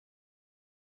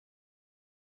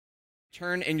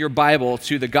Turn in your Bible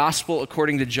to the Gospel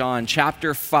according to John,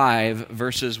 chapter 5,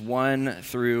 verses 1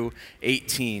 through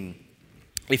 18.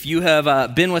 If you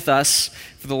have been with us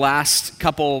for the last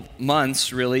couple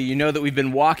months, really, you know that we've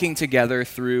been walking together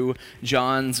through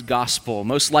John's Gospel,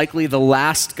 most likely the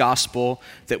last Gospel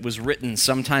that was written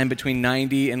sometime between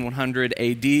 90 and 100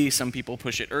 AD. Some people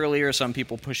push it earlier, some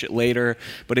people push it later,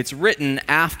 but it's written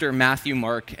after Matthew,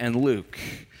 Mark, and Luke.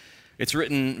 It's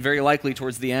written very likely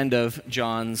towards the end of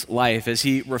John's life as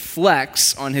he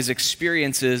reflects on his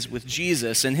experiences with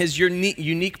Jesus and his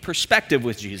unique perspective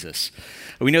with Jesus.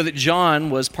 We know that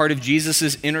John was part of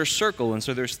Jesus' inner circle, and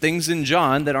so there's things in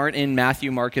John that aren't in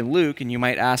Matthew, Mark, and Luke, and you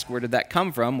might ask, where did that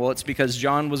come from? Well, it's because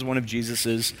John was one of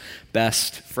Jesus'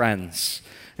 best friends.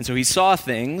 And so he saw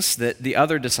things that the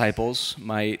other disciples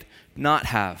might not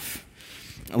have.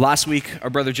 Last week, our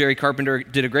brother Jerry Carpenter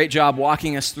did a great job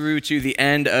walking us through to the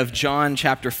end of John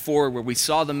chapter 4, where we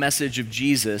saw the message of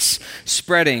Jesus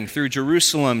spreading through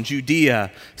Jerusalem, Judea,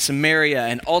 Samaria,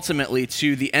 and ultimately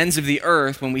to the ends of the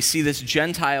earth when we see this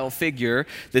Gentile figure,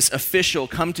 this official,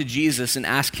 come to Jesus and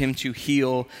ask him to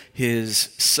heal his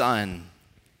son.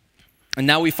 And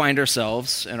now we find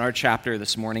ourselves in our chapter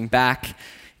this morning back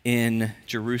in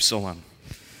Jerusalem.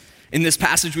 In this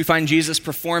passage, we find Jesus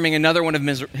performing another one of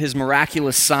his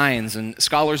miraculous signs, and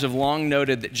scholars have long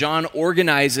noted that John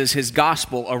organizes his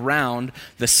gospel around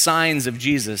the signs of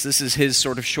Jesus. This is his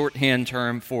sort of shorthand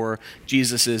term for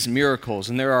Jesus' miracles,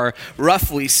 and there are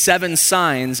roughly 7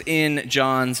 signs in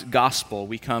John's gospel.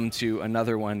 We come to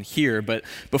another one here, but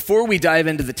before we dive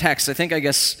into the text, I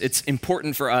guess it's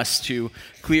important for us to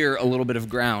clear a little bit of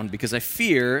ground, because I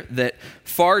fear that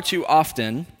far too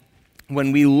often,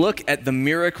 when we look at the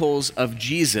miracles of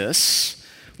Jesus,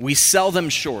 we sell them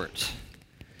short.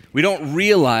 We don't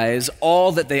realize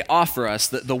all that they offer us,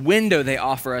 the window they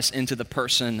offer us into the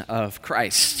person of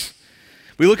Christ.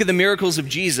 We look at the miracles of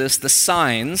Jesus, the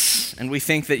signs, and we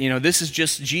think that, this is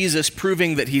just Jesus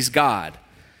proving that he's God.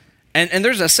 And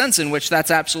there's a sense in which that's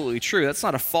absolutely true. That's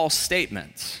not a false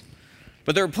statement.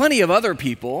 But there are plenty of other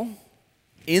people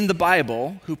in the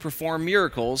Bible who perform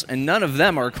miracles, and none of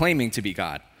them are claiming to be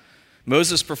God.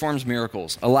 Moses performs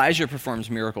miracles. Elijah performs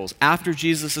miracles. After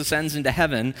Jesus ascends into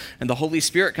heaven and the Holy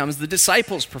Spirit comes, the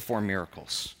disciples perform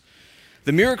miracles.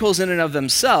 The miracles in and of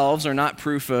themselves are not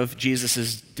proof of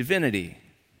Jesus' divinity,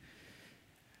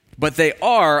 but they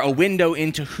are a window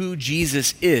into who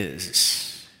Jesus is.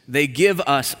 They give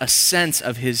us a sense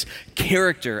of his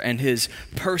character and his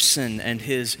person and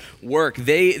his work.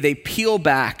 They peel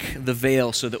back the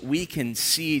veil so that we can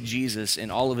see Jesus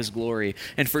in all of his glory.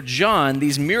 And for John,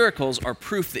 these miracles are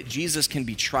proof that Jesus can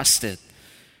be trusted,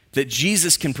 that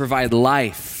Jesus can provide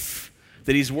life,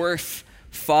 that he's worth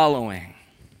following.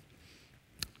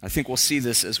 I think we'll see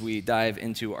this as we dive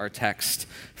into our text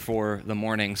for the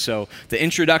morning. So the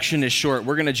introduction is short.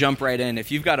 We're going to jump right in.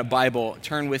 If you've got a Bible,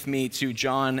 turn with me to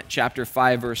John chapter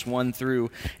 5, verse 1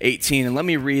 through 18. And let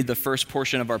me read the first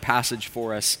portion of our passage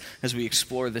for us as we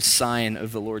explore the sign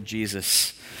of the Lord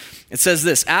Jesus. It says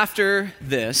this: "After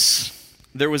this,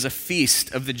 there was a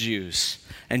feast of the Jews,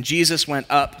 and Jesus went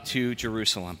up to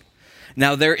Jerusalem.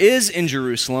 Now there is in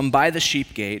Jerusalem by the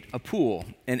sheep gate a pool,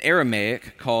 in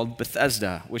Aramaic called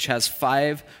Bethesda, which has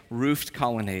 5 roofed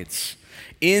colonnades.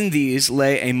 In these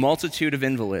lay a multitude of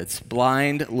invalids,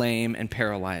 blind, lame, and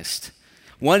paralyzed.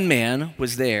 One man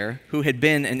was there who had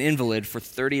been an invalid for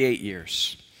 38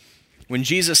 years. When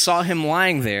Jesus saw him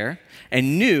lying there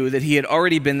and knew that he had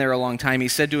already been there a long time, he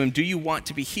said to him, 'Do you want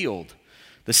to be healed?'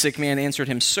 The sick man answered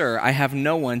him, 'Sir, I have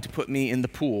no one to put me in the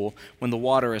pool when the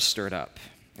water is stirred up.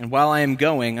 And while I am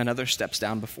going, another steps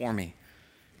down before me.'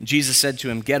 Jesus said to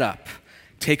him, 'Get up,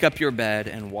 take up your bed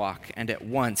and walk.' And at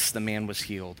once the man was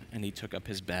healed, and he took up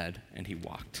his bed and he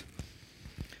walked."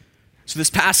 So this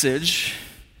passage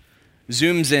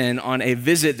zooms in on a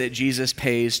visit that Jesus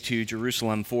pays to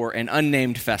Jerusalem for an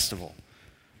unnamed festival.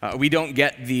 We don't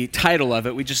get the title of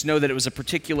it. We just know that it was a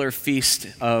particular feast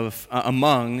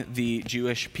among the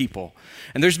Jewish people.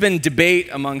 And there's been debate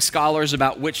among scholars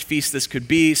about which feast this could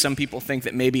be. Some people think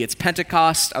that maybe it's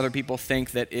Pentecost. Other people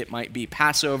think that it might be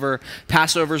Passover.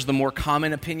 Passover is the more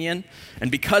common opinion.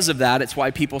 And because of that, it's why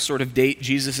people sort of date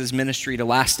Jesus' ministry to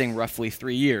lasting roughly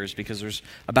 3 years, because there's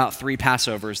about 3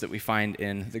 Passovers that we find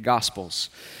in the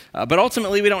Gospels. But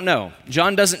ultimately, we don't know.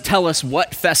 John doesn't tell us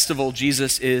what festival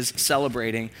Jesus is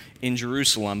celebrating in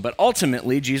Jerusalem, but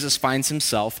ultimately, Jesus finds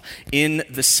himself in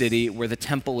the city where the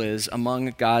temple is,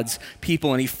 among God's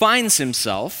people, and he finds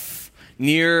himself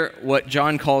near what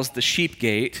John calls the sheep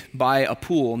gate by a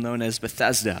pool known as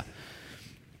Bethesda.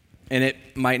 And it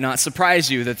might not surprise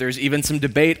you that there's even some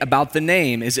debate about the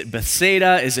name. Is it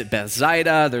Bethsaida? Is it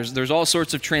Bethsaida? There's all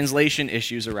sorts of translation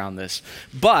issues around this.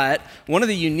 But one of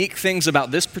the unique things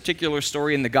about this particular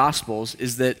story in the Gospels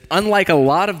is that, unlike a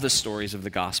lot of the stories of the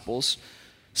Gospels,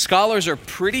 scholars are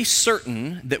pretty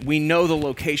certain that we know the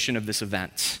location of this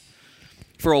event.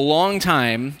 For a long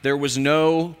time, there was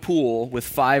no pool with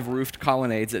 5 roofed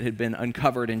colonnades that had been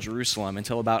uncovered in Jerusalem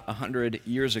until about 100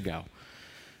 years ago,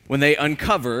 when they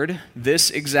uncovered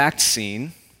this exact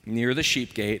scene near the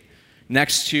Sheep Gate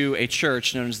next to a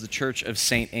church known as the Church of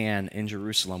St. Anne in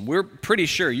Jerusalem. We're pretty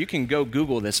sure you can go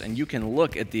Google this and you can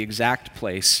look at the exact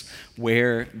place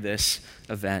where this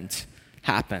event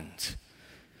happened.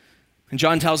 And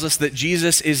John tells us that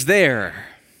Jesus is there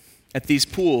at these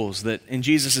pools that in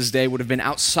Jesus' day would have been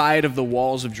outside of the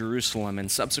walls of Jerusalem. In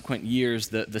subsequent years,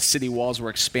 the city walls were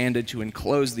expanded to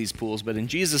enclose these pools, but in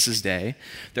Jesus' day,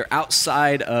 they're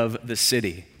outside of the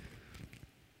city.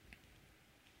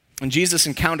 And Jesus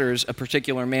encounters a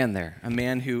particular man there, a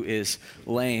man who is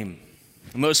lame.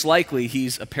 Most likely,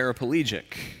 he's a paraplegic.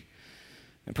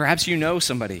 And perhaps you know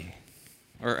somebody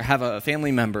or have a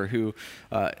family member who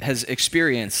has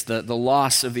experienced the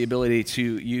loss of the ability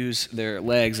to use their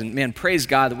legs. And man, praise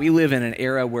God that we live in an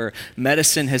era where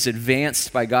medicine has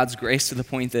advanced by God's grace to the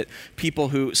point that people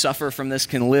who suffer from this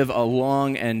can live a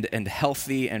long and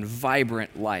healthy and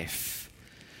vibrant life.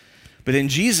 But in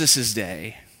Jesus'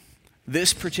 day,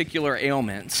 this particular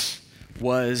ailment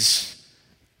was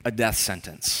a death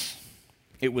sentence.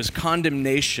 It was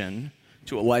condemnation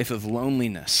to a life of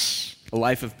loneliness, a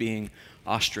life of being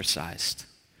ostracized.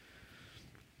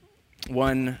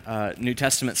 One New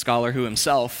Testament scholar who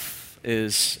himself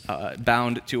is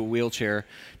bound to a wheelchair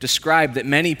described that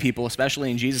many people, especially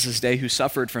in Jesus' day, who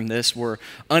suffered from this were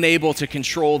unable to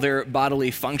control their bodily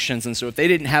functions. And so if they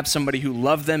didn't have somebody who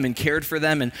loved them and cared for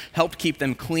them and helped keep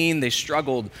them clean, they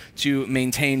struggled to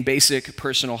maintain basic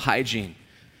personal hygiene.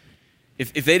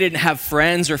 If they didn't have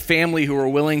friends or family who were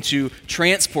willing to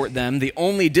transport them, the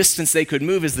only distance they could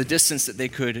move is the distance that they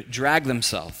could drag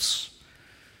themselves.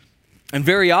 And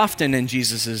very often in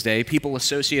Jesus' day, people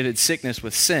associated sickness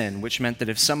with sin, which meant that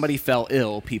if somebody fell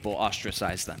ill, people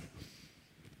ostracized them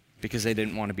because they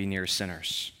didn't want to be near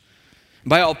sinners.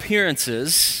 By all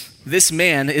appearances, this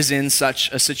man is in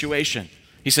such a situation.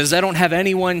 He says, I don't have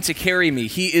anyone to carry me.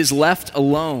 He is left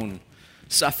alone,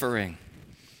 suffering,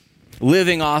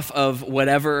 living off of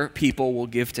whatever people will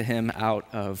give to him out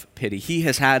of pity. He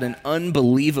has had an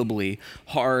unbelievably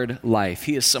hard life.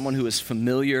 He is someone who is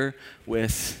familiar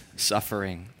with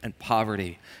suffering and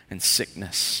poverty and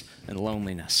sickness and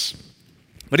loneliness.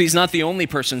 But he's not the only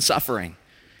person suffering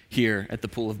here at the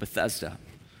Pool of Bethesda.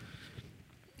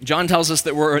 John tells us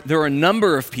that there were a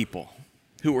number of people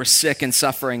who were sick and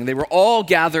suffering. They were all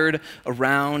gathered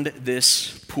around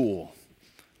this pool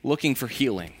looking for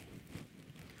healing.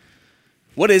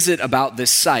 What is it about this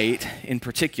site in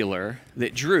particular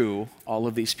that drew all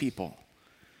of these people?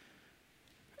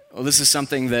 Well, this is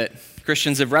something that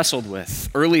Christians have wrestled with.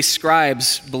 Early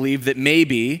scribes believed that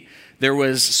maybe there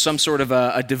was some sort of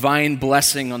a divine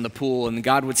blessing on the pool, and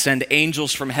God would send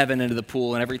angels from heaven into the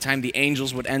pool, and every time the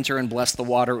angels would enter and bless the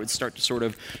water, it would start to sort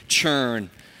of churn.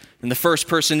 And the first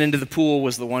person into the pool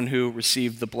was the one who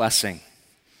received the blessing.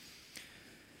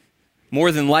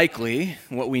 More than likely,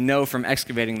 what we know from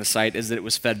excavating the site is that it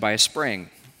was fed by a spring.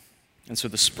 And so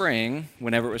the spring,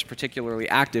 whenever it was particularly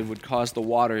active, would cause the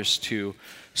waters to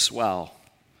swell.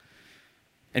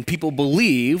 And people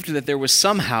believed that there was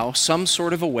somehow some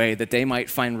sort of a way that they might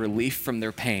find relief from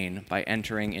their pain by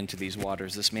entering into these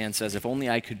waters. This man says, if only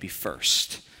I could be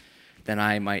first, then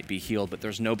I might be healed, but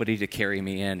there's nobody to carry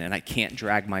me in, and I can't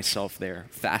drag myself there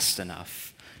fast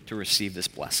enough to receive this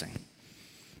blessing.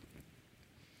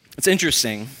 It's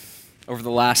interesting, over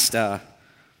the last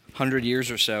 100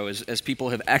 years or so, as people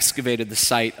have excavated the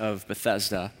site of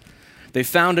Bethesda, they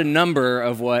found a number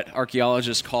of what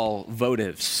archaeologists call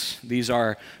votives. These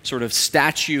are sort of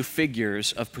statue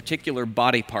figures of particular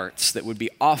body parts that would be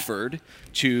offered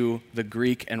to the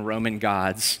Greek and Roman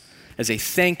gods as a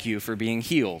thank you for being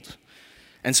healed.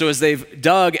 And so as they've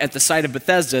dug at the site of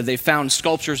Bethesda, they found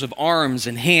sculptures of arms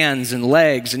and hands and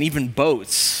legs and even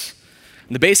boats.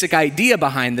 The basic idea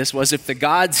behind this was if the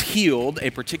gods healed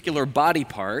a particular body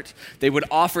part, they would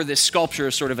offer this sculpture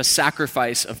as sort of a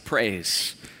sacrifice of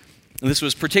praise. And this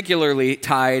was particularly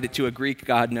tied to a Greek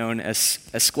god known as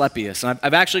Asclepius. And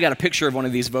I've actually got a picture of one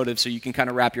of these votives so you can kind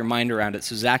of wrap your mind around it.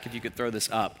 So Zach, if you could throw this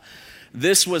up.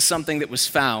 This was something that was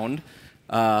found,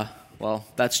 well,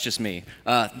 that's just me.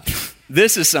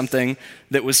 This is something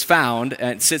that was found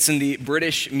and sits in the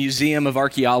British Museum of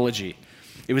Archaeology.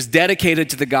 It was dedicated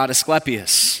to the god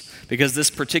Asclepius because this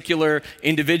particular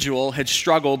individual had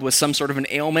struggled with some sort of an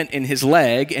ailment in his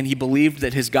leg, and he believed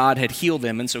that his God had healed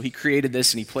him, and so he created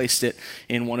this and he placed it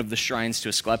in one of the shrines to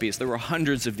Asclepius. There were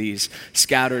hundreds of these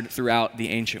scattered throughout the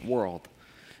ancient world.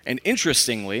 And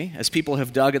interestingly, as people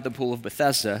have dug at the Pool of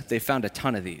Bethesda, they found a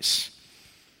ton of these.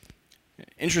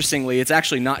 Interestingly, it's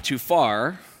actually not too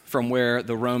far from where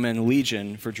the Roman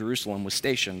legion for Jerusalem was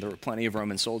stationed. There were plenty of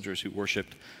Roman soldiers who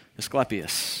worshiped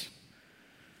Asclepius.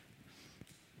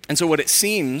 And so what it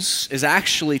seems is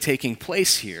actually taking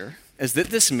place here is that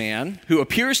this man, who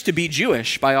appears to be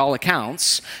Jewish by all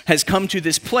accounts, has come to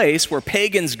this place where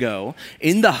pagans go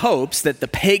in the hopes that the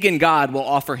pagan god will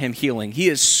offer him healing. He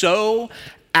is so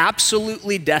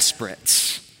absolutely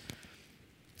desperate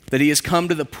that he has come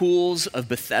to the pools of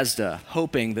Bethesda,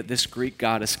 hoping that this Greek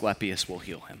god Asclepius will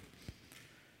heal him,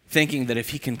 thinking that if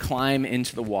he can climb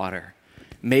into the water,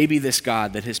 maybe this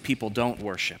God that his people don't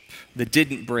worship, that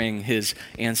didn't bring his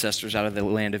ancestors out of the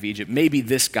land of Egypt, maybe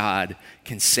this God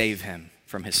can save him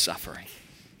from his suffering.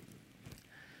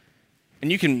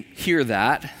 And you can hear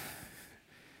that,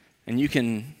 and you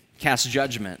can cast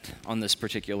judgment on this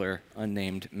particular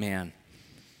unnamed man.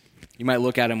 You might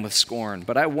look at him with scorn,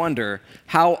 but I wonder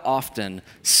how often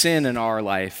sin in our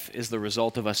life is the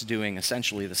result of us doing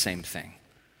essentially the same thing.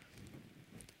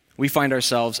 We find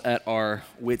ourselves at our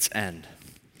wits' end.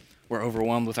 We're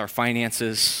overwhelmed with our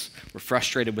finances, we're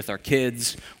frustrated with our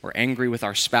kids, we're angry with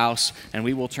our spouse, and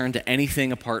we will turn to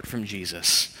anything apart from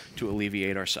Jesus to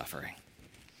alleviate our suffering.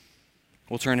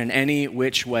 We'll turn in any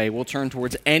which way. We'll turn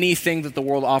towards anything that the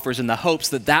world offers in the hopes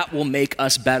that that will make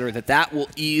us better, that that will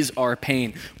ease our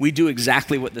pain. We do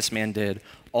exactly what this man did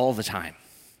all the time.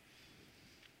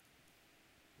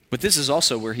 But this is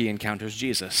also where he encounters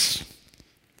Jesus,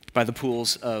 by the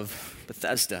pools of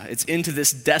Bethesda. It's into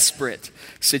this desperate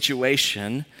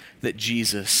situation that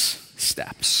Jesus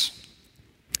steps.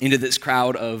 Into this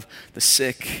crowd of the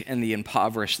sick and the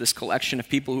impoverished, this collection of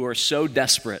people who are so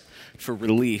desperate for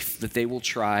relief that they will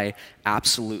try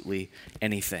absolutely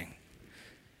anything.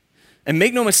 And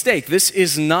make no mistake, this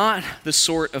is not the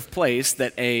sort of place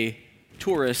that a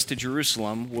tourist to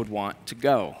Jerusalem would want to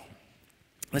go.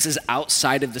 This is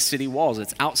outside of the city walls.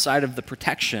 It's outside of the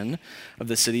protection of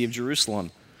the city of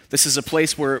Jerusalem. This is a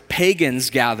place where pagans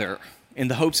gather in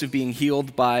the hopes of being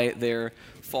healed by their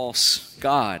false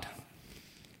god.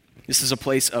 This is a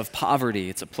place of poverty.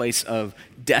 It's a place of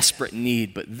desperate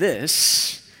need. But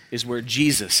this is where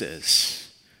Jesus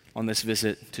is on this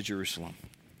visit to Jerusalem.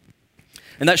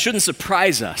 And that shouldn't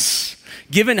surprise us,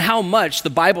 given how much the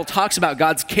Bible talks about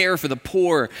God's care for the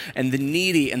poor and the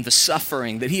needy and the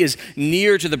suffering, that he is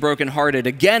near to the brokenhearted.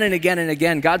 Again and again and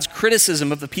again, God's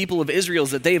criticism of the people of Israel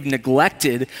is that they have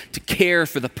neglected to care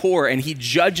for the poor, and he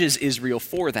judges Israel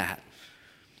for that.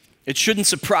 It shouldn't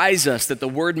surprise us that the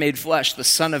Word made flesh, the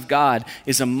Son of God,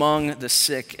 is among the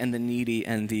sick and the needy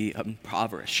and the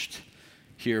impoverished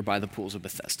here by the pools of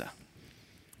Bethesda.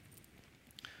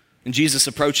 And Jesus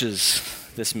approaches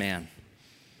this man,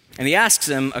 and he asks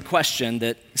him a question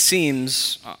that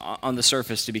seems on the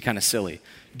surface to be kind of silly.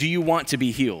 Do you want to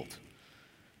be healed?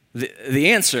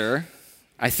 The answer,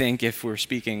 I think, if we're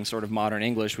speaking sort of modern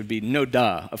English, would be no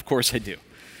duh, of course I do.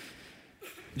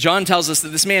 John tells us that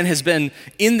this man has been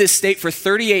in this state for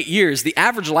 38 years. The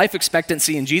average life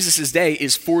expectancy in Jesus' day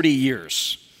is 40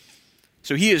 years.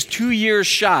 So he is 2 years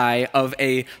shy of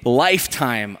a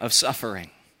lifetime of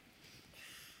suffering.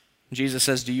 Jesus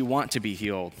says, do you want to be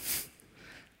healed?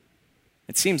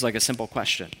 It seems like a simple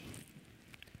question.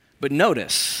 But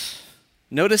notice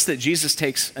that Jesus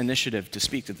takes initiative to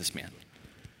speak to this man.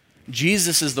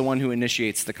 Jesus is the one who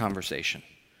initiates the conversation.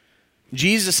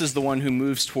 Jesus is the one who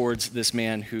moves towards this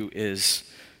man who is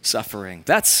suffering.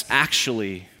 That's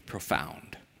actually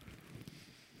profound.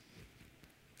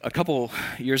 A couple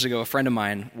years ago, a friend of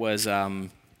mine was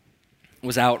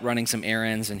out running some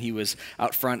errands, and he was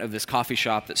out front of this coffee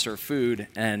shop that served food,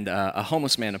 and a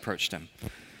homeless man approached him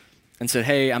and said,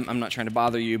 hey, I'm not trying to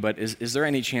bother you, but is there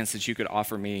any chance that you could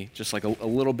offer me just like a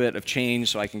little bit of change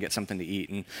so I can get something to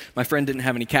eat? And my friend didn't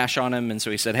have any cash on him, and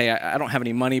so he said, hey, I don't have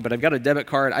any money, but I've got a debit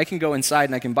card. I can go inside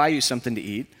and I can buy you something to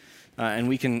eat, and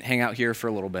we can hang out here for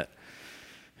a little bit.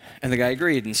 And the guy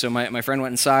agreed, and so my friend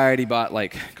went inside. He bought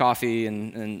like coffee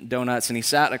and donuts, and he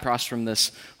sat across from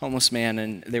this homeless man,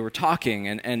 and they were talking.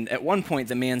 And at one point,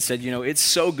 the man said, it's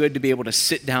so good to be able to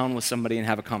sit down with somebody and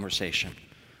have a conversation.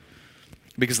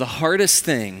 Because the hardest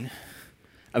thing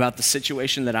about the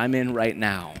situation that I'm in right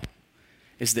now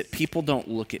is that people don't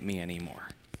look at me anymore.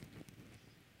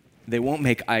 They won't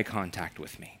make eye contact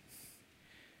with me.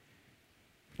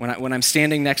 When I'm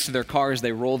standing next to their cars,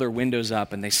 they roll their windows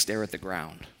up and they stare at the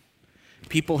ground.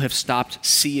 People have stopped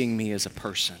seeing me as a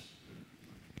person.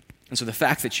 And so the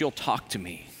fact that you'll talk to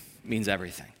me means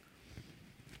everything.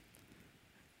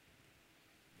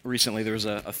 Recently, there was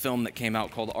a film that came out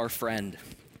called Our Friend,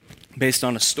 based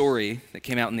on a story that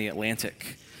came out in the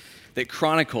Atlantic that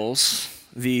chronicles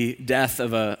the death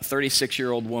of a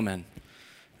 36-year-old woman,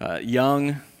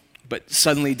 young, but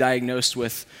suddenly diagnosed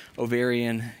with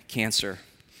ovarian cancer.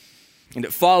 And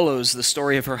it follows the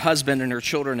story of her husband and her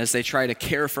children as they try to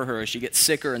care for her as she gets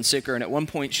sicker and sicker. And at one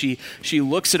point, she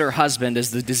looks at her husband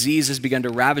as the disease has begun to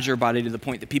ravage her body to the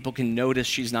point that people can notice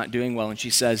she's not doing well. And she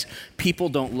says, people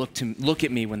don't look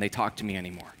at me when they talk to me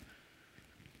anymore.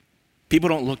 People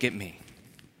don't look at me.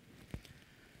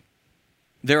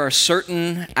 There are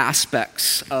certain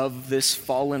aspects of this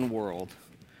fallen world,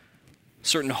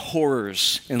 certain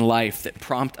horrors in life that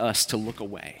prompt us to look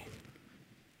away.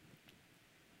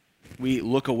 We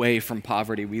look away from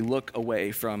poverty. We look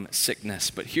away from sickness.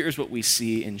 But here's what we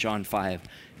see in John 5.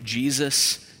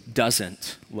 Jesus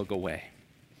doesn't look away.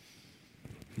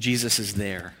 Jesus is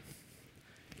there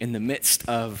in the midst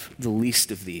of the least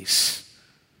of these.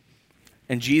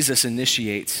 And Jesus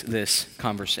initiates this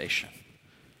conversation.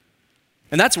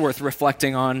 And that's worth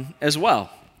reflecting on as well.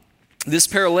 This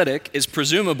paralytic is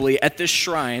presumably at this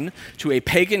shrine to a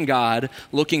pagan god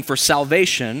looking for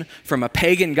salvation from a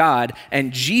pagan god,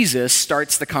 and Jesus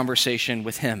starts the conversation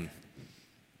with him.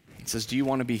 He says, do you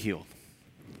want to be healed?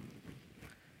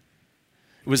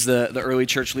 It was the early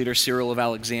church leader Cyril of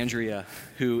Alexandria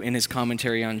who, in his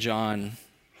commentary on John,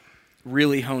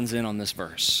 really hones in on this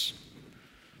verse.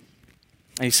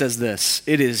 And he says this,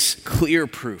 it is clear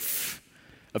proof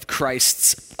of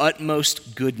Christ's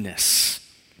utmost goodness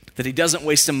that he doesn't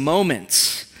waste a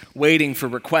moment waiting for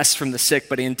requests from the sick,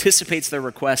 but he anticipates their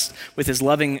request with his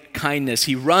loving kindness.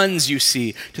 He runs, you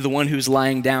see, to the one who's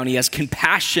lying down. He has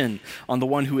compassion on the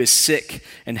one who is sick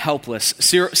and helpless.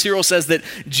 Cyril says that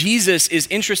Jesus is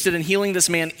interested in healing this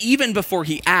man even before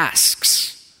he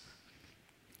asks.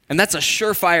 And that's a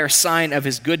surefire sign of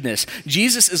his goodness.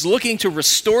 Jesus is looking to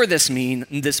restore this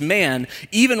man,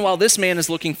 even while this man is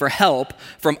looking for help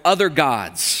from other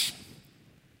gods.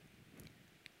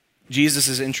 Jesus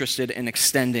is interested in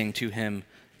extending to him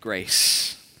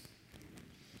grace.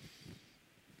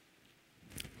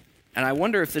 And I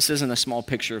wonder if this isn't a small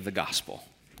picture of the gospel.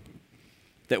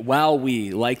 That while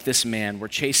we, like this man, were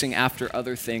chasing after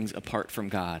other things apart from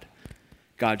God,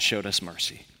 God showed us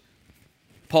mercy.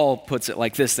 Paul puts it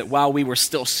like this, that while we were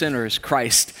still sinners,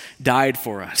 Christ died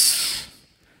for us.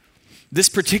 This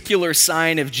particular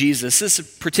sign of Jesus, this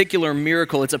particular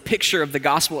miracle, it's a picture of the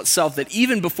gospel itself, that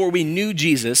even before we knew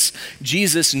Jesus,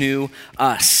 Jesus knew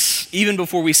us. Even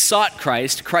before we sought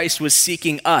Christ, Christ was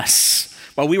seeking us.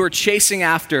 While we were chasing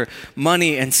after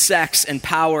money and sex and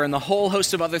power and the whole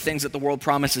host of other things that the world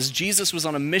promises, Jesus was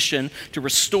on a mission to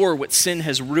restore what sin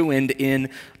has ruined in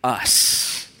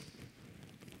us.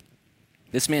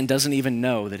 This man doesn't even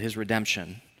know that his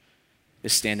redemption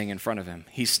is standing in front of him.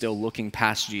 He's still looking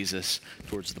past Jesus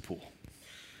towards the pool.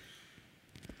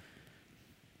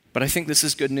 But I think this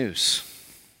is good news.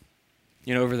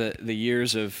 You know, over the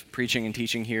years of preaching and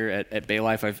teaching here at Bay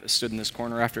Life, I've stood in this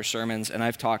corner after sermons, and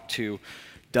I've talked to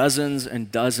dozens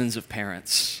and dozens of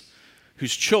parents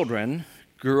whose children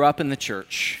grew up in the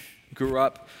church, grew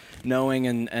up knowing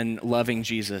and loving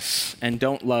Jesus, and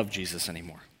don't love Jesus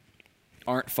anymore,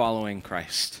 aren't following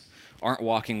Christ, aren't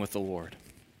walking with the Lord.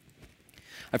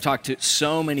 I've talked to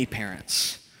so many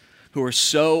parents who are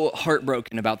so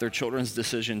heartbroken about their children's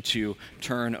decision to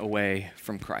turn away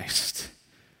from Christ.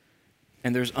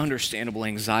 And there's understandable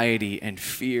anxiety and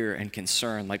fear and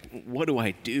concern. Like, what do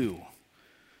I do?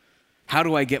 How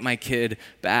do I get my kid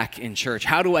back in church?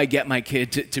 How do I get my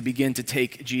kid to begin to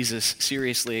take Jesus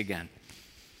seriously again?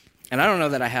 And I don't know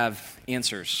that I have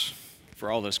answers for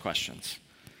all those questions.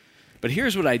 But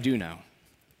here's what I do know.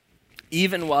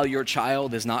 Even while your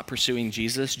child is not pursuing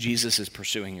Jesus, Jesus is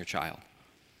pursuing your child.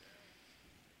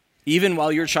 Even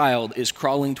while your child is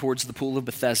crawling towards the pool of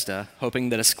Bethesda, hoping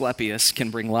that Asclepius can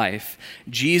bring life,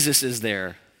 Jesus is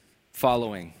there,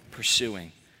 following,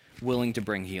 pursuing, willing to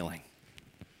bring healing.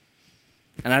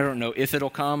 And I don't know if it'll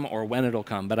come or when it'll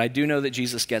come, but I do know that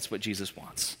Jesus gets what Jesus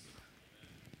wants.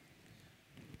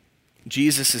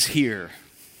 Jesus is here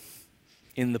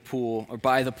in the pool, or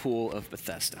by the pool of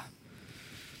Bethesda.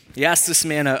 He asks this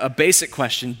man a basic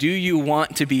question, do you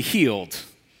want to be healed?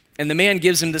 And the man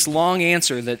gives him this long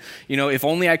answer that, if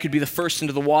only I could be the first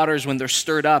into the waters when they're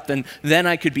stirred up, then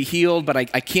I could be healed, but I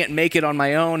can't make it on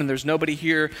my own, and there's nobody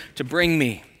here to bring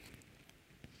me.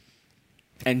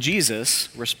 And Jesus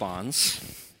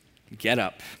responds, get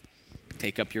up,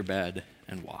 take up your bed,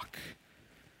 and walk.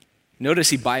 Notice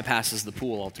he bypasses the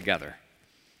pool altogether.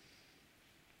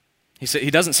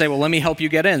 He doesn't say, well, let me help you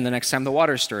get in the next time the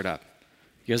water's stirred up.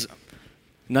 He goes,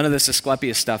 none of this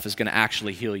Asclepius stuff is going to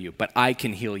actually heal you, but I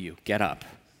can heal you. Get up,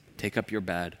 take up your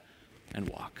bed, and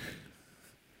walk.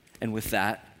 And with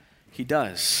that, he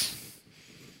does.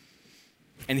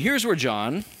 And here's where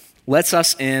John lets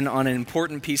us in on an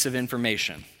important piece of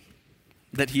information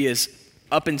that he has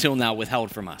up until now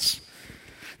withheld from us.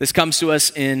 This comes to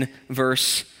us in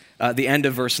the end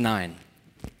of verse 9.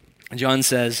 John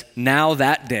says, now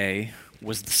that day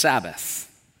was the Sabbath.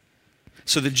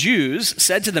 So the Jews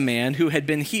said to the man who had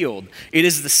been healed, it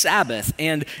is the Sabbath,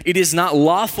 and it is not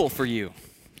lawful for you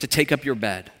to take up your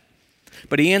bed.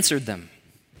 But he answered them,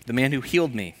 the man who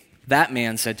healed me, that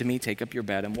man said to me, take up your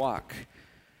bed and walk.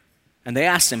 And they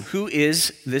asked him, who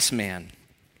is this man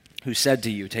who said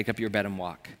to you, take up your bed and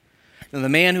walk? Now the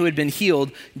man who had been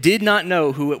healed did not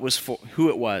know who it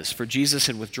was, for Jesus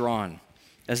had withdrawn,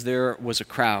 as there was a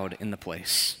crowd in the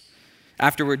place.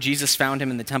 Afterward, Jesus found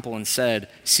him in the temple and said,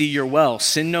 see, you're well.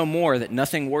 Sin no more, that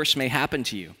nothing worse may happen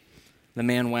to you. The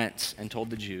man went and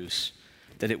told the Jews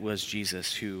that it was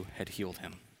Jesus who had healed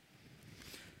him.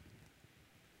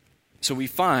 So we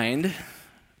find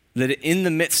that in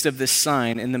the midst of this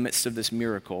sign, in the midst of this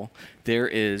miracle, there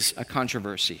is a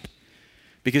controversy.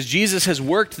 Because Jesus has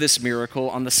worked this miracle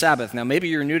on the Sabbath. Now, maybe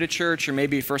you're new to church, or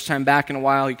maybe first time back in a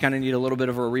while, you kind of need a little bit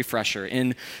of a refresher.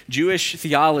 In Jewish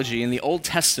theology, in the Old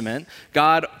Testament,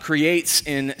 God creates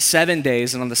in 7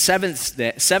 days, and on the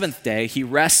seventh day, he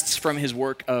rests from his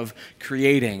work of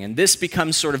creating. And this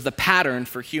becomes sort of the pattern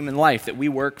for human life, that we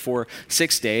work for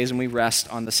 6 days and we rest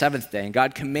on the seventh day. And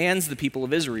God commands the people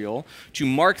of Israel to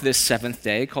mark this seventh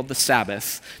day, called the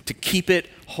Sabbath, to keep it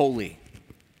holy,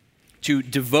 to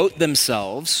devote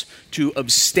themselves to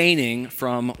abstaining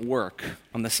from work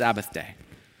on the Sabbath day.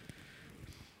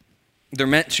 They're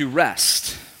meant to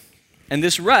rest. And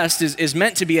this rest is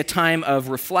meant to be a time of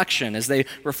reflection, as they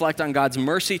reflect on God's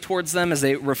mercy towards them, as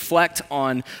they reflect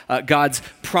on God's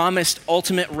promised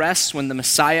ultimate rest when the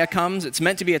Messiah comes. It's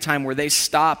meant to be a time where they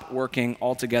stop working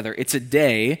altogether. It's a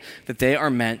day that they are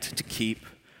meant to keep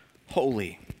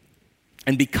holy.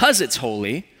 And because it's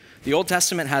holy, the Old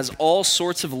Testament has all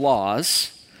sorts of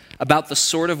laws about the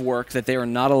sort of work that they are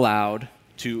not allowed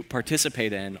to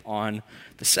participate in on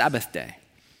the Sabbath day.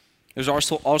 There's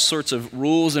also all sorts of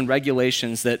rules and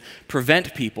regulations that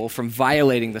prevent people from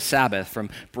violating the Sabbath, from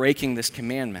breaking this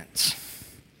commandment.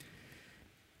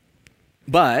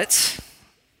 But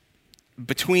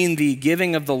between the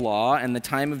giving of the law and the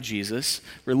time of Jesus,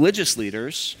 religious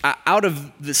leaders, out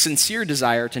of the sincere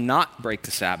desire to not break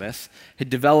the Sabbath, had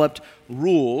developed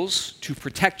rules to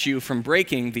protect you from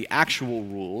breaking the actual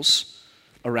rules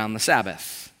around the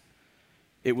Sabbath.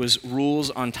 It was rules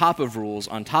on top of rules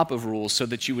on top of rules, so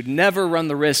that you would never run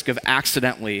the risk of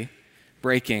accidentally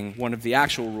breaking one of the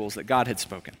actual rules that God had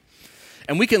spoken.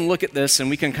 And we can look at this,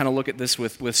 and we can kind of look at this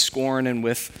with scorn and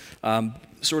with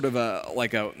sort of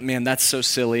man, that's so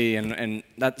silly, and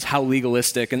that's how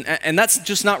legalistic, and that's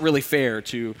just not really fair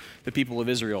to the people of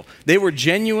Israel. They were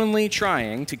genuinely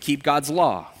trying to keep God's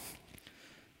law.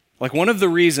 Like, one of the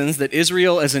reasons that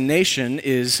Israel as a nation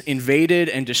is invaded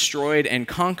and destroyed and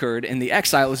conquered in the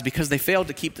exile is because they failed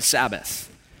to keep the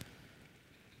Sabbath.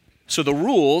 So the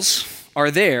rules are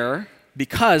there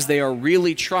because they are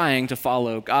really trying to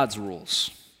follow God's rules.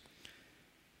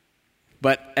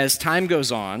 But as time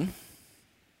goes on,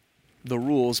 the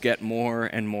rules get more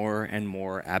and more and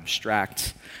more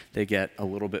abstract. They get a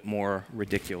little bit more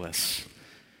ridiculous.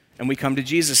 And we come to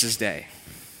Jesus' day,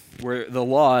 where the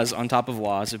laws on top of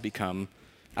laws have become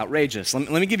outrageous.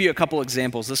 Let me give you a couple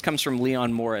examples. This comes from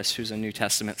Leon Morris, who's a New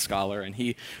Testament scholar, and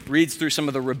he reads through some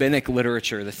of the rabbinic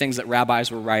literature, the things that rabbis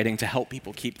were writing to help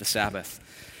people keep the Sabbath.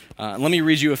 Let me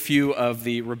read you a few of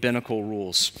the rabbinical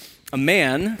rules. A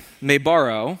man may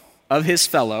borrow of his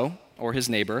fellow or his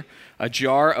neighbor a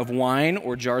jar of wine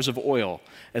or jars of oil,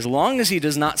 as long as he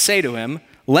does not say to him,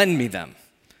 lend me them,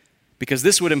 because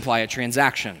this would imply a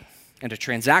transaction, and a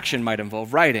transaction might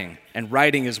involve writing, and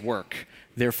writing is work.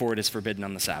 Therefore, it is forbidden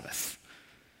on the Sabbath.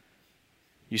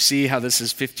 You see how this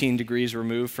is 15 degrees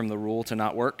removed from the rule to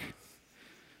not work?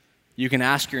 You can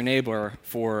ask your neighbor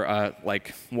for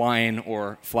wine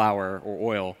or flour or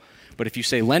oil, but if you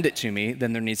say, lend it to me,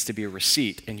 then there needs to be a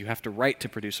receipt, and you have to write to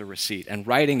produce a receipt. And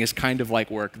writing is kind of like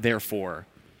work, therefore,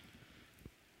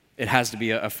 it has to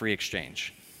be a free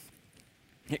exchange.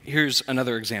 Here's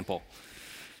another example.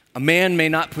 A man may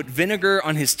not put vinegar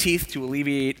on his teeth to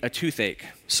alleviate a toothache.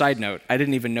 Side note, I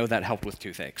didn't even know that helped with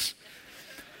toothaches.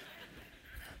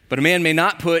 But a man may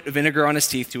not put vinegar on his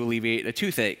teeth to alleviate a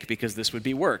toothache, because this would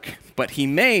be work. But he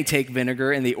may take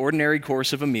vinegar in the ordinary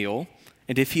course of a meal,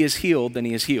 and if he is healed, then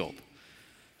he is healed.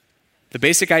 The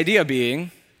basic idea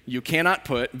being, you cannot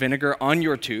put vinegar on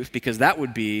your tooth because that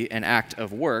would be an act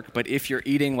of work. But if you're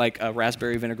eating like a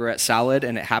raspberry vinaigrette salad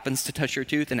and it happens to touch your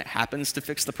tooth and it happens to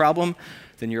fix the problem,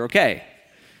 then you're okay.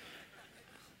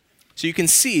 So you can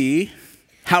see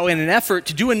how in an effort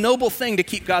to do a noble thing to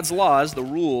keep God's laws, the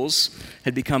rules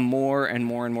had become more and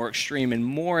more and more extreme and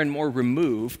more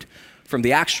removed from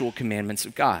the actual commandments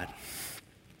of God.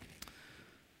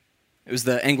 It was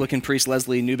the Anglican priest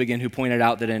Leslie Newbigin who pointed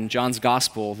out that in John's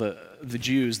gospel, the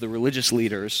Jews, the religious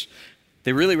leaders,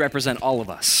 they really represent all of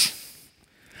us.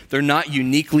 They're not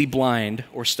uniquely blind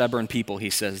or stubborn people, he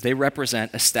says. They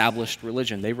represent established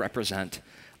religion. They represent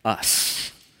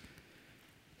us.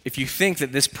 If you think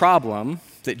that this problem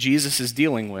that Jesus is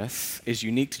dealing with is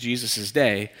unique to Jesus'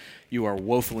 day, you are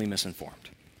woefully misinformed.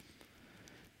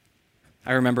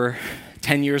 I remember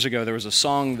 10 years ago, there was a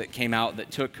song that came out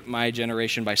that took my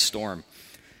generation by storm.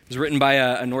 It was written by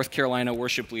a North Carolina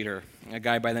worship leader, a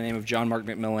guy by the name of John Mark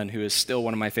McMillan, who is still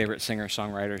one of my favorite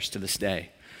singer-songwriters to this day.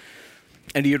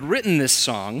 And he had written this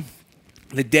song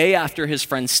the day after his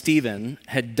friend Stephen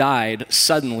had died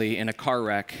suddenly in a car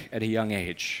wreck at a young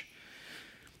age.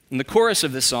 And the chorus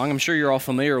of this song, I'm sure you're all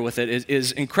familiar with it,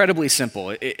 is incredibly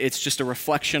simple. It's just a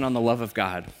reflection on the love of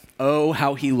God. Oh,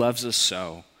 how he loves us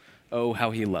so. Oh,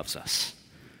 how he loves us.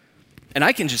 And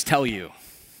I can just tell you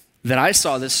that I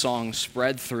saw this song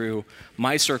spread through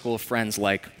my circle of friends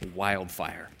like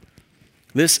wildfire.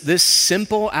 This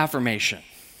simple affirmation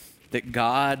that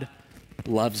God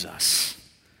loves us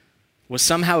was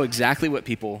somehow exactly what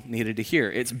people needed to hear.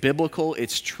 It's biblical,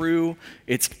 it's true,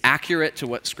 it's accurate to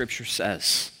what Scripture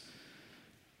says.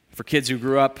 For kids who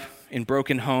grew up in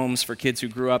broken homes, for kids who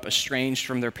grew up estranged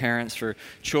from their parents, for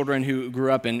children who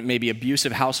grew up in maybe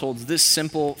abusive households, this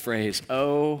simple phrase,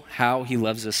 oh, how he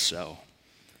loves us so,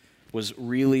 was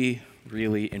really,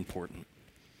 really important.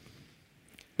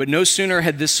 But no sooner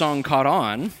had this song caught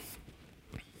on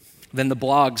than the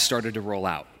blogs started to roll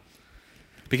out.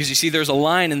 Because you see, there's a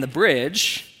line in the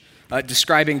bridge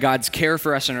describing God's care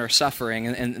for us in our suffering,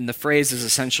 and the phrase is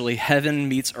essentially, heaven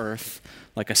meets earth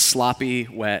like a sloppy,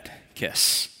 wet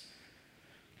kiss.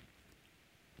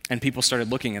 And people started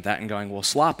looking at that and going, well,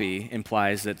 sloppy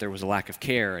implies that there was a lack of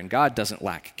care, and God doesn't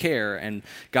lack care, and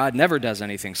God never does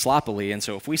anything sloppily. And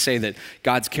so if we say that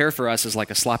God's care for us is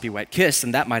like a sloppy, wet kiss,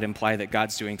 then that might imply that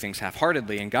God's doing things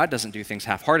half-heartedly, and God doesn't do things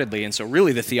half-heartedly. And so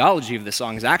really the theology of the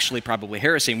song is actually probably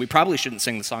heresy, and we probably shouldn't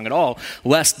sing the song at all,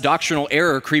 lest doctrinal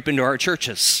error creep into our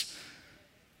churches.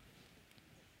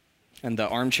 And the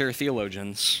armchair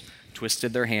theologians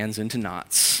twisted their hands into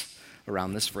knots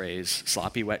around this phrase,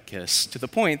 sloppy wet kiss, to the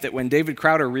point that when David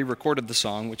Crowder re-recorded the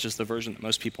song, which is the version that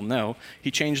most people know,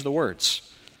 he changed the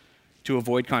words to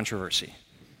avoid controversy.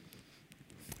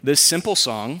 This simple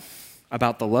song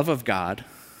about the love of God,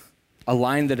 a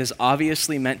line that is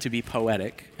obviously meant to be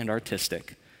poetic and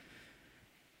artistic,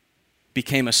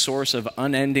 became a source of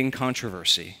unending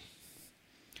controversy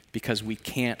because we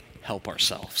can't help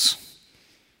ourselves.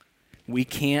 We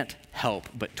can't help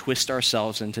but twist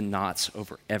ourselves into knots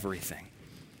over everything,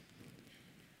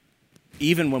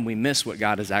 even when we miss what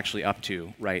God is actually up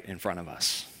to right in front of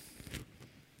us.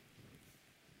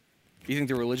 Do you think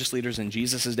the religious leaders in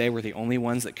Jesus' day were the only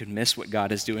ones that could miss what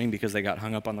God is doing because they got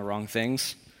hung up on the wrong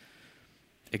things?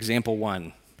 Example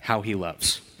 1, how he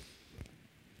loves.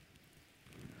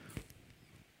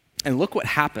 And look what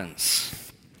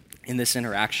happens in this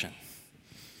interaction.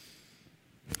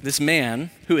 This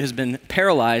man, who has been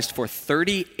paralyzed for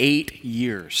 38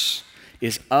 years,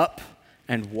 is up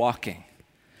and walking.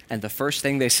 And the first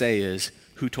thing they say is,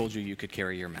 who told you you could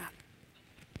carry your mat?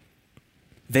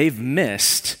 They've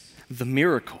missed the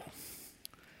miracle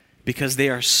because they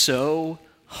are so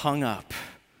hung up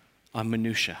on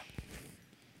minutia.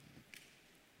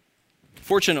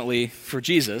 Fortunately for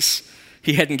Jesus,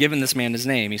 he hadn't given this man his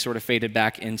name. He sort of faded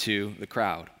back into the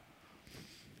crowd.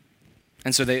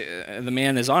 And so the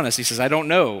man is honest. He says, I don't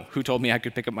know who told me I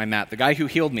could pick up my mat. The guy who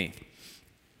healed me.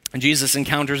 And Jesus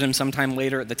encounters him sometime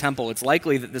later at the temple. It's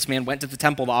likely that this man went to the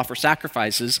temple to offer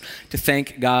sacrifices to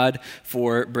thank God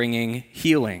for bringing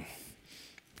healing.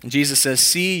 And Jesus says,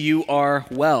 see, you are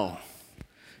well.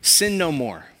 Sin no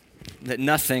more, that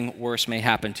nothing worse may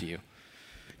happen to you.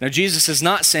 Now, Jesus is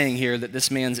not saying here that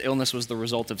this man's illness was the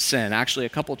result of sin. Actually, a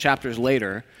couple chapters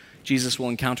later, Jesus will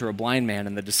encounter a blind man,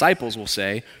 and the disciples will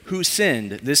say, who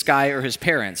sinned, this guy or his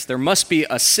parents? There must be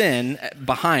a sin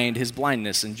behind his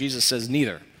blindness. And Jesus says,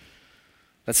 neither.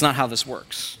 That's not how this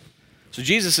works. So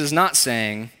Jesus is not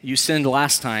saying, you sinned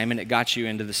last time and it got you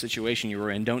into the situation you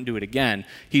were in, don't do it again.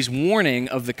 He's warning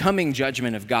of the coming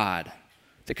judgment of God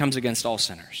that comes against all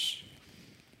sinners.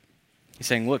 He's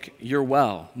saying, look, you're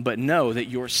well, but know that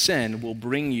your sin will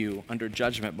bring you under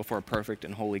judgment before a perfect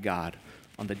and holy God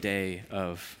on the day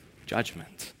of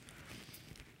judgment.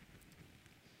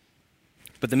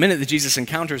 But the minute that Jesus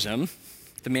encounters him,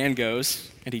 the man goes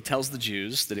and he tells the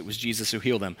Jews that it was Jesus who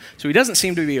healed him. So he doesn't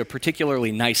seem to be a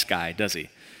particularly nice guy, does he?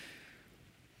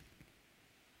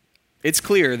 It's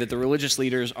clear that the religious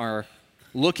leaders are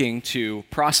looking to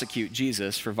prosecute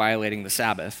Jesus for violating the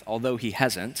Sabbath, although he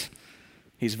hasn't.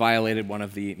 He's violated one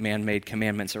of the man-made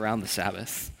commandments around the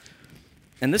Sabbath.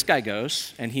 And this guy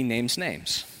goes and he names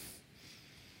names.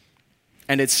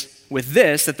 And it's with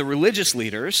this that the religious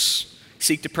leaders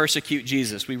seek to persecute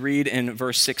Jesus. We read in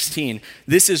verse 16,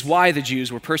 this is why the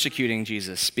Jews were persecuting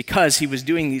Jesus, because he was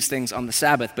doing these things on the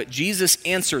Sabbath. But Jesus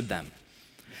answered them,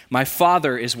 my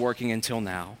Father is working until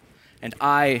now, and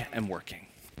I am working.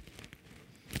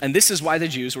 And this is why the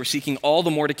Jews were seeking all the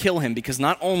more to kill him, because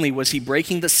not only was he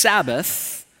breaking the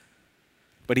Sabbath,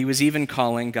 but he was even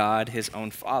calling God his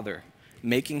own Father,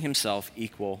 making himself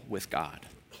equal with God.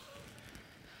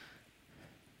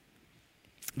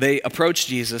 They approach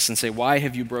Jesus and say, why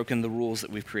have you broken the rules that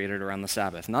we've created around the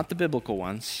Sabbath? Not the biblical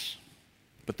ones,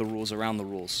 but the rules around the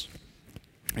rules.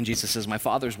 And Jesus says, my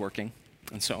Father's working,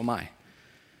 and so am I.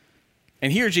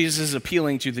 And here Jesus is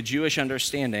appealing to the Jewish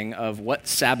understanding of what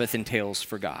Sabbath entails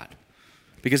for God.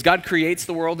 Because God creates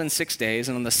the world in 6 days,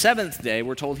 and on the seventh day,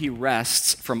 we're told he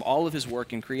rests from all of his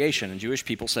work in creation. And Jewish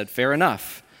people said, fair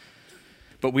enough.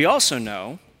 But we also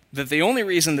know that the only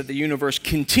reason that the universe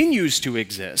continues to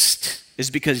exist is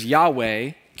because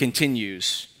Yahweh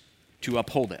continues to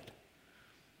uphold it.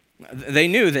 They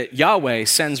knew that Yahweh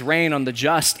sends rain on the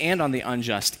just and on the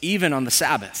unjust, even on the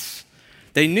Sabbaths.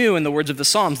 They knew, in the words of the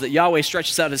Psalms, that Yahweh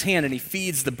stretches out his hand and he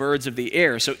feeds the birds of the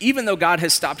air. So even though God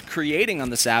has stopped creating on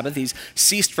the Sabbath, he's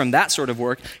ceased from that sort of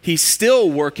work, he's still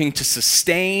working to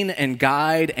sustain and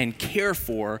guide and care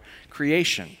for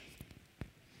creation.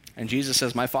 And Jesus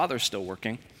says, my Father's still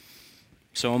working,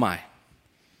 so am I.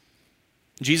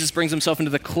 Jesus brings himself into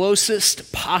the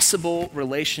closest possible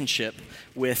relationship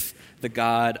with the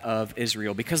God of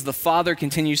Israel. Because the Father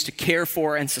continues to care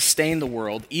for and sustain the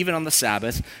world, even on the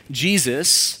Sabbath,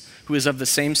 Jesus, who is of the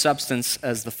same substance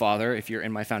as the Father, if you're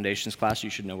in my foundations class, you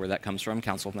should know where that comes from,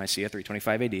 Council of Nicaea,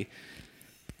 325 AD.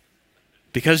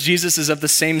 Because Jesus is of the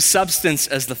same substance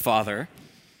as the Father,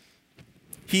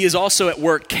 he is also at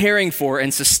work caring for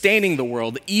and sustaining the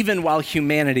world, even while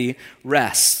humanity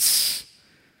rests.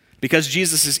 Because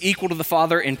Jesus is equal to the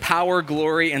Father in power,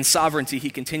 glory, and sovereignty,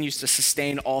 he continues to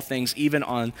sustain all things, even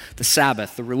on the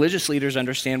Sabbath. The religious leaders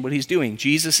understand what he's doing.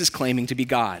 Jesus is claiming to be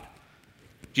God.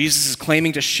 Jesus is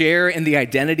claiming to share in the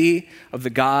identity of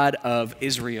the God of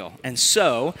Israel. And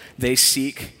so they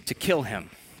seek to kill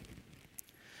him.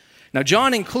 Now,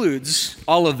 John includes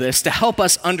all of this to help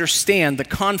us understand the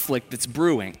conflict that's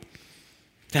brewing,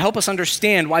 to help us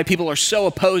understand why people are so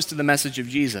opposed to the message of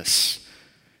Jesus.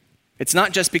 It's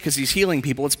not just because he's healing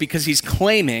people, it's because he's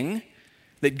claiming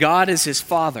that God is his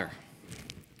Father.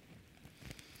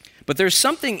 But there's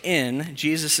something in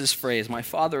Jesus' phrase, my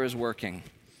Father is working,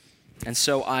 and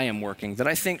so I am working, that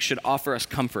I think should offer us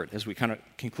comfort as we kind of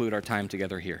conclude our time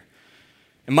together here.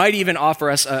 It might even offer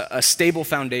us a stable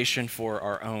foundation for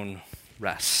our own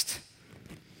rest.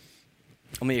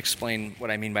 Let me explain what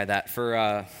I mean by that.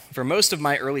 For most of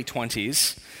my early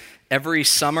 20s, every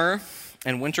summer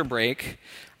and winter break,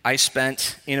 I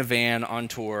spent in a van on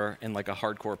tour in like a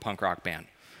hardcore punk rock band.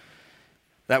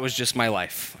 That was just my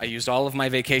life. I used all of my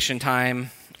vacation time,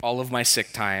 all of my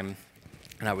sick time,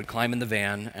 and I would climb in the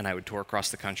van and I would tour across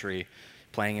the country,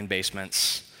 playing in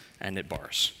basements and at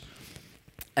bars.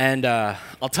 And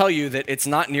I'll tell you that it's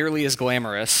not nearly as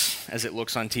glamorous as it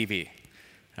looks on TV.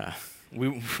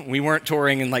 We weren't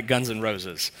touring in like Guns N'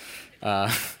 Roses.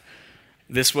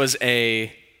 This was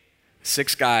a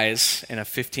 6 guys in a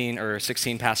 15 or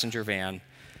 16 passenger van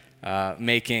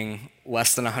making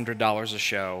less than $100 a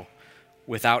show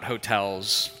without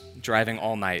hotels, driving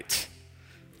all night,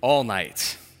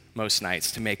 most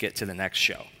nights, to make it to the next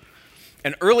show.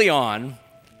 And early on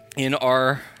in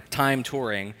our time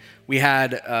touring, we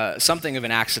had something of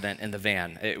an accident in the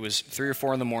van. It was 3 or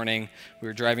 4 in the morning. We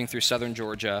were driving through southern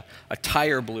Georgia. A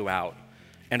tire blew out.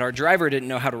 And our driver didn't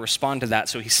know how to respond to that,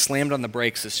 so he slammed on the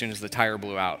brakes as soon as the tire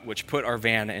blew out, which put our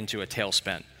van into a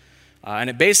tailspin. And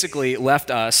it basically left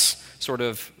us sort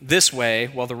of this way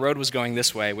while the road was going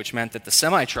this way, which meant that the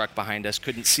semi-truck behind us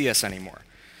couldn't see us anymore.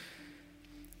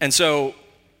 And so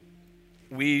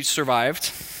we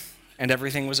survived, and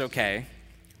everything was okay.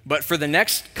 But for the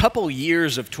next couple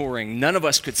years of touring, none of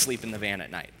us could sleep in the van at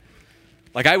night.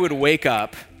 Like, I would wake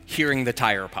up hearing the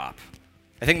tire pop.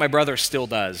 I think my brother still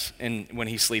does when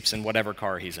he sleeps in whatever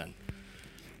car he's in.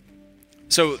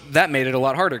 So that made it a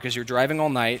lot harder because you're driving all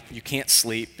night, you can't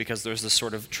sleep because there's this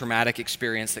sort of traumatic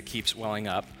experience that keeps welling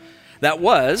up. That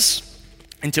was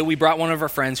until we brought one of our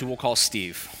friends who we'll call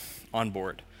Steve on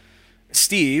board.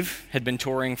 Steve had been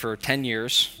touring for 10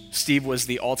 years. Steve was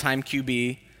the all-time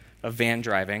QB of van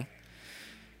driving.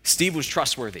 Steve was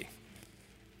trustworthy.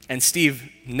 And Steve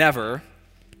never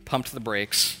pumped the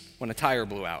brakes when a tire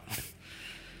blew out.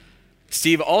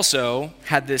 Steve also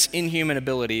had this inhuman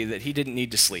ability that he didn't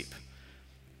need to sleep.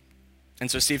 And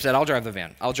so Steve said, I'll drive the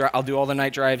van. I'll do all the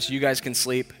night drives. You guys can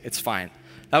sleep. It's fine.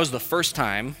 That was the first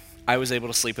time I was able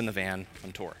to sleep in the van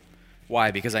on tour. Why?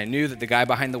 Because I knew that the guy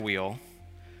behind the wheel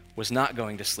was not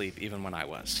going to sleep even when I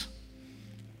was.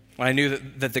 When I knew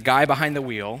that the guy behind the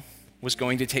wheel was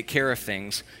going to take care of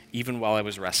things even while I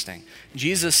was resting.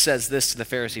 Jesus says this to the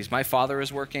Pharisees, my Father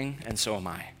is working and so am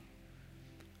I.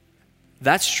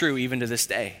 That's true even to this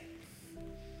day.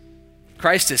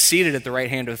 Christ is seated at the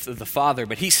right hand of the Father,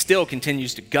 but he still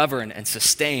continues to govern and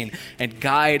sustain and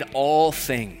guide all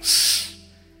things.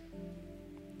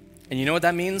 And you know what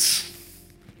that means?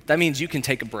 That means you can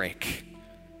take a break.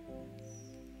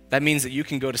 That means that you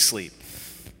can go to sleep.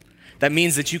 That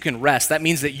means that you can rest. That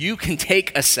means that you can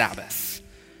take a Sabbath,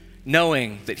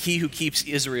 knowing that he who keeps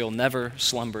Israel never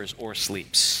slumbers or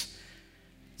sleeps.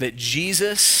 That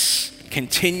Jesus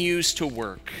continues to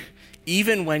work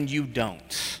even when you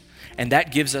don't. And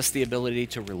that gives us the ability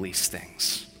to release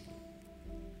things.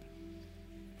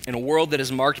 In a world that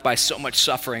is marked by so much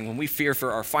suffering, when we fear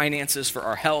for our finances, for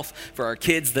our health, for our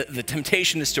kids, the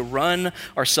temptation is to run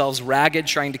ourselves ragged,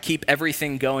 trying to keep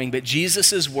everything going. But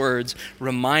Jesus' words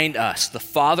remind us the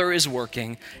Father is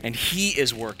working and he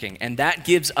is working. And that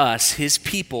gives us, his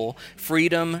people,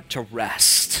 freedom to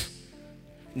rest,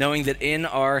 knowing that in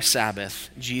our Sabbath,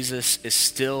 Jesus is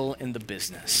still in the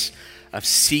business of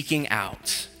seeking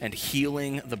out and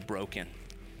healing the broken,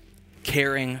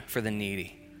 caring for the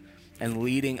needy, and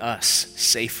leading us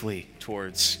safely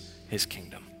towards his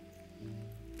kingdom.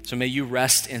 So may you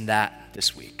rest in that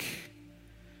this week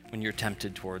when you're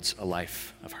tempted towards a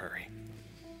life of hurry.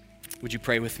 Would you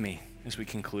pray with me as we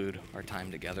conclude our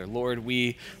time together? Lord,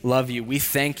 we love you. We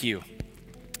thank you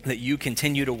that you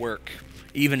continue to work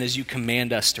even as you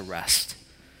command us to rest.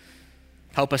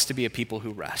 Help us to be a people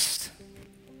who rest.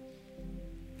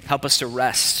 Help us to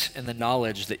rest in the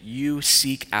knowledge that you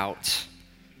seek out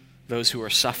those who are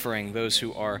suffering, those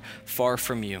who are far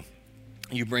from you.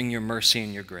 You bring your mercy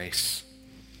and your grace.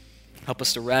 Help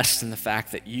us to rest in the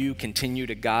fact that you continue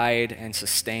to guide and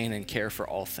sustain and care for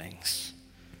all things.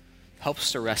 Help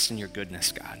us to rest in your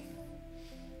goodness, God,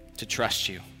 to trust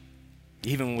you,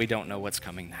 even when we don't know what's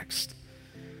coming next.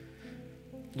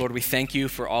 Lord, we thank you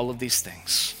for all of these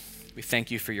things. We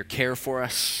thank you for your care for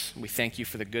us. We thank you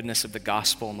for the goodness of the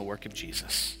gospel and the work of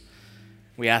Jesus.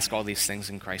 We ask all these things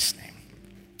in Christ's name.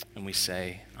 And we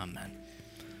say, amen.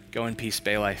 Go in peace,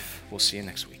 Bay Life. We'll see you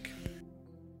next week.